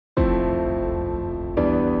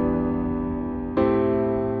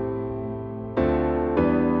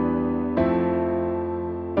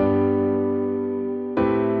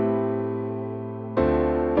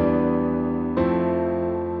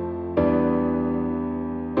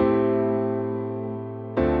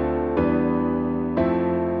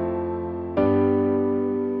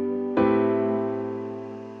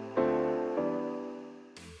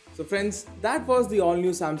friends, that was the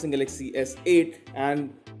all-new Samsung Galaxy S8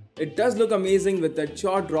 and it does look amazing with the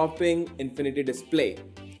jaw-dropping infinity display.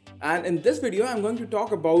 And in this video, I'm going to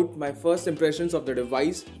talk about my first impressions of the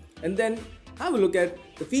device and then have a look at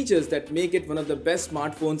the features that make it one of the best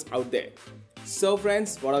smartphones out there. So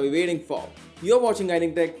friends, what are we waiting for? You're watching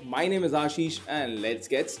Guiding Tech, my name is Ashish and let's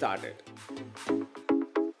get started.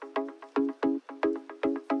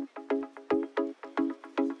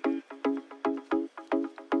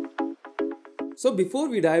 So before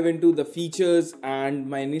we dive into the features and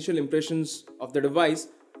my initial impressions of the device,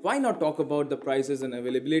 why not talk about the prices and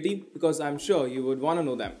availability, because I'm sure you would want to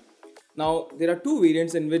know them. Now, there are two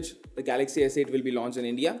variants in which the Galaxy S8 will be launched in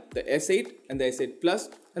India, the S8 and the S8 Plus,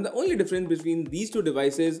 and the only difference between these two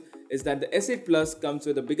devices is that the S8 Plus comes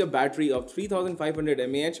with a bigger battery of 3500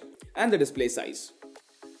 mAh and the display size.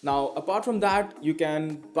 Now, apart from that, you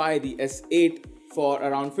can buy the S8 for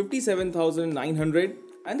around 57,900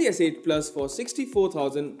 and the S8 Plus for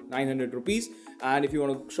 64,900 rupees, and if you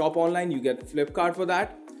want to shop online, you get Flipkart for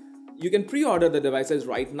that. You can pre-order the devices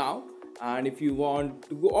right now, and if you want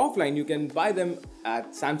to go offline, you can buy them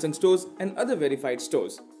at Samsung stores and other verified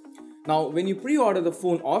stores. Now, when you pre-order the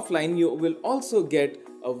phone offline, you will also get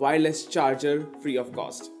a wireless charger free of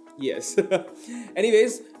cost. Yes.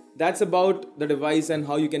 Anyways, that's about the device and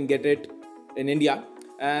how you can get it in India.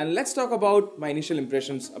 And let's talk about my initial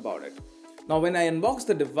impressions about it. Now, when I unboxed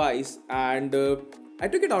the device and I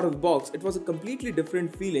took it out of the box, it was a completely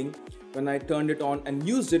different feeling when I turned it on and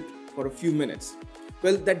used it for a few minutes.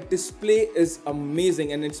 Well, that display is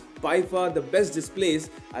amazing and it's by far the best displays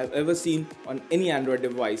I've ever seen on any Android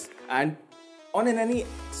device and on any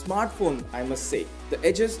smartphone, I must say. The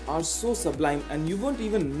edges are so sublime and you won't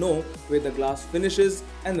even know where the glass finishes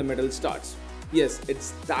and the metal starts. Yes,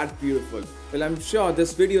 it's that beautiful. Well, I'm sure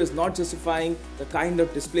this video is not justifying the kind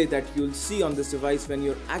of display that you'll see on this device when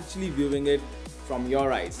you're actually viewing it from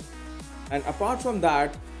your eyes. And apart from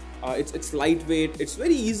that, it's lightweight, it's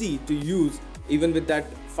very easy to use even with that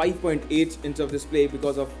 5.8 inch of display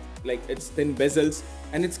because of its thin bezels,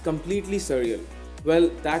 and it's completely surreal. Well,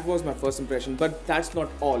 that was my first impression, but that's not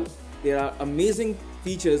all. There are amazing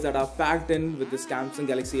features that are packed in with this Samsung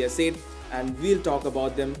Galaxy S8 and we'll talk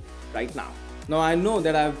about them right now. Now, I know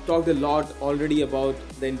that I've talked a lot already about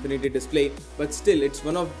the infinity display, but still it's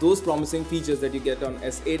one of those promising features that you get on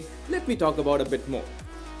S8. Let me talk about a bit more.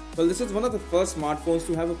 Well, this is one of the first smartphones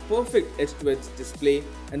to have a perfect edge-to-edge display,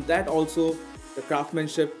 and that also the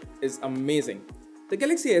craftsmanship is amazing. The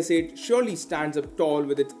Galaxy S8 surely stands up tall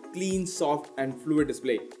with its clean, soft and fluid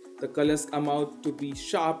display. The colors come out to be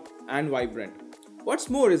sharp and vibrant. What's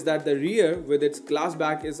more is that the rear with its glass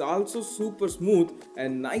back is also super smooth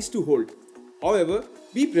and nice to hold. However,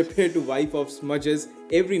 be prepared to wipe off smudges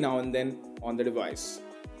every now and then on the device.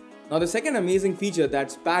 Now, the second amazing feature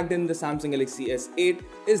that's packed in the Samsung Galaxy S8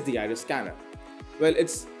 is the iris scanner. Well,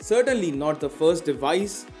 it's certainly not the first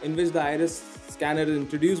device in which the iris scanner is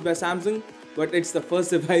introduced by Samsung, but it's the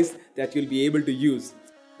first device that you'll be able to use.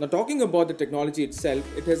 Now, talking about the technology itself,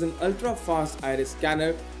 it has an ultra-fast iris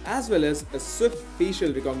scanner as well as a swift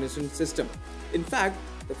facial recognition system. In fact,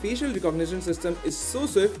 the facial recognition system is so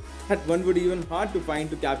swift that one would even hard to find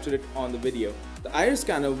to capture it on the video. The iris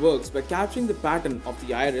scanner works by capturing the pattern of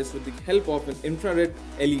the iris with the help of an infrared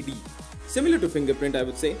LED, similar to fingerprint, I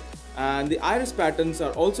would say. And the iris patterns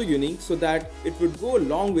are also unique so that it would go a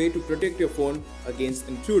long way to protect your phone against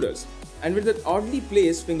intruders. And with that oddly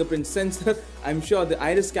placed fingerprint sensor, I'm sure the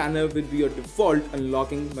iris scanner will be your default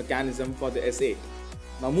unlocking mechanism for the S8.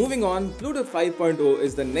 Now, moving on, Bluetooth 5.0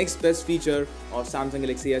 is the next best feature of Samsung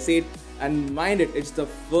Galaxy S8, and mind it, it's the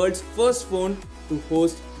world's first phone to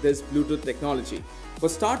host this Bluetooth technology. For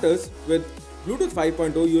starters, with Bluetooth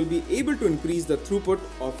 5.0, you'll be able to increase the throughput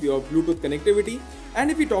of your Bluetooth connectivity,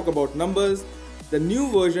 and if we talk about numbers, the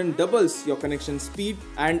new version doubles your connection speed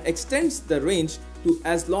and extends the range to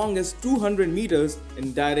as long as 200 meters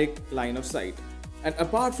in direct line of sight. And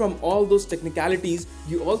apart from all those technicalities,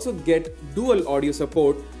 you also get dual audio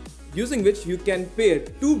support, using which you can pair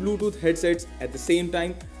two Bluetooth headsets at the same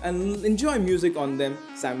time and enjoy music on them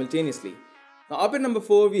simultaneously. Now, up at number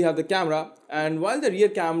 4, we have the camera, and while the rear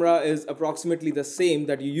camera is approximately the same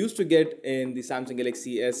that you used to get in the Samsung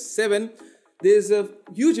Galaxy S7, there is a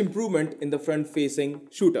huge improvement in the front-facing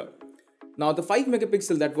shooter. Now, the 5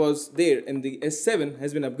 megapixel that was there in the S7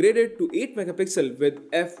 has been upgraded to 8 megapixel with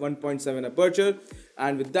f1.7 aperture,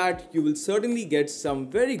 and with that you will certainly get some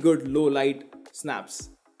very good low light snaps.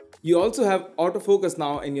 You also have autofocus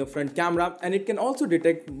now in your front camera, and it can also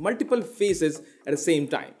detect multiple faces at the same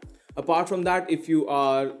time. Apart from that, if you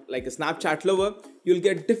are like a Snapchat lover, you'll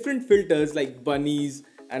get different filters like bunnies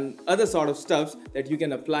and other sort of stuffs that you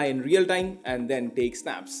can apply in real time and then take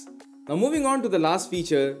snaps. Now moving on to the last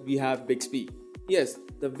feature, we have Bixby. Yes,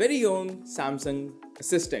 the very own Samsung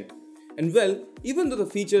Assistant. And well, even though the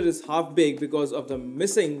feature is half baked because of the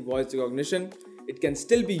missing voice recognition, it can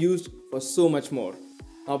still be used for so much more.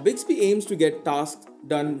 Now Bixby aims to get tasks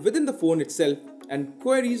done within the phone itself, and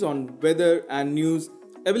queries on weather and news,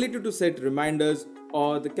 ability to set reminders,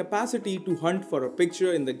 or the capacity to hunt for a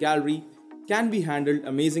picture in the gallery can be handled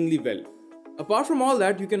amazingly well. Apart from all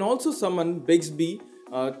that, you can also summon Bixby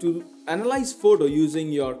to analyze photo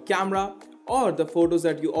using your camera or the photos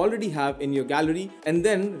that you already have in your gallery and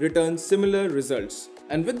then return similar results.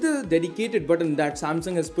 And with the dedicated button that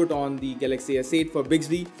Samsung has put on the Galaxy S8 for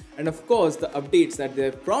Bixby, and of course the updates that they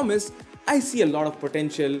have promised, I see a lot of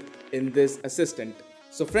potential in this assistant.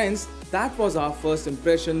 So friends, that was our first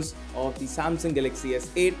impressions of the Samsung Galaxy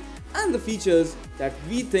S8 and the features that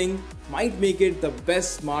we think might make it the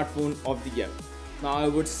best smartphone of the year. Now I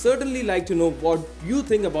would certainly like to know what you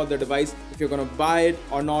think about the device, if you're gonna buy it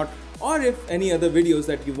or not, or if any other videos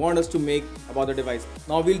that you want us to make about the device.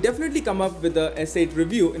 Now we'll definitely come up with the S8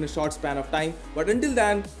 review in a short span of time, but until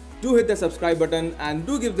then, do hit the subscribe button and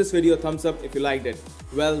do give this video a thumbs up if you liked it.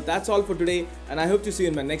 Well, that's all for today, and I hope to see you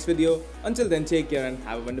in my next video. Until then, take care and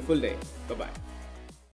have a wonderful day. Bye-bye.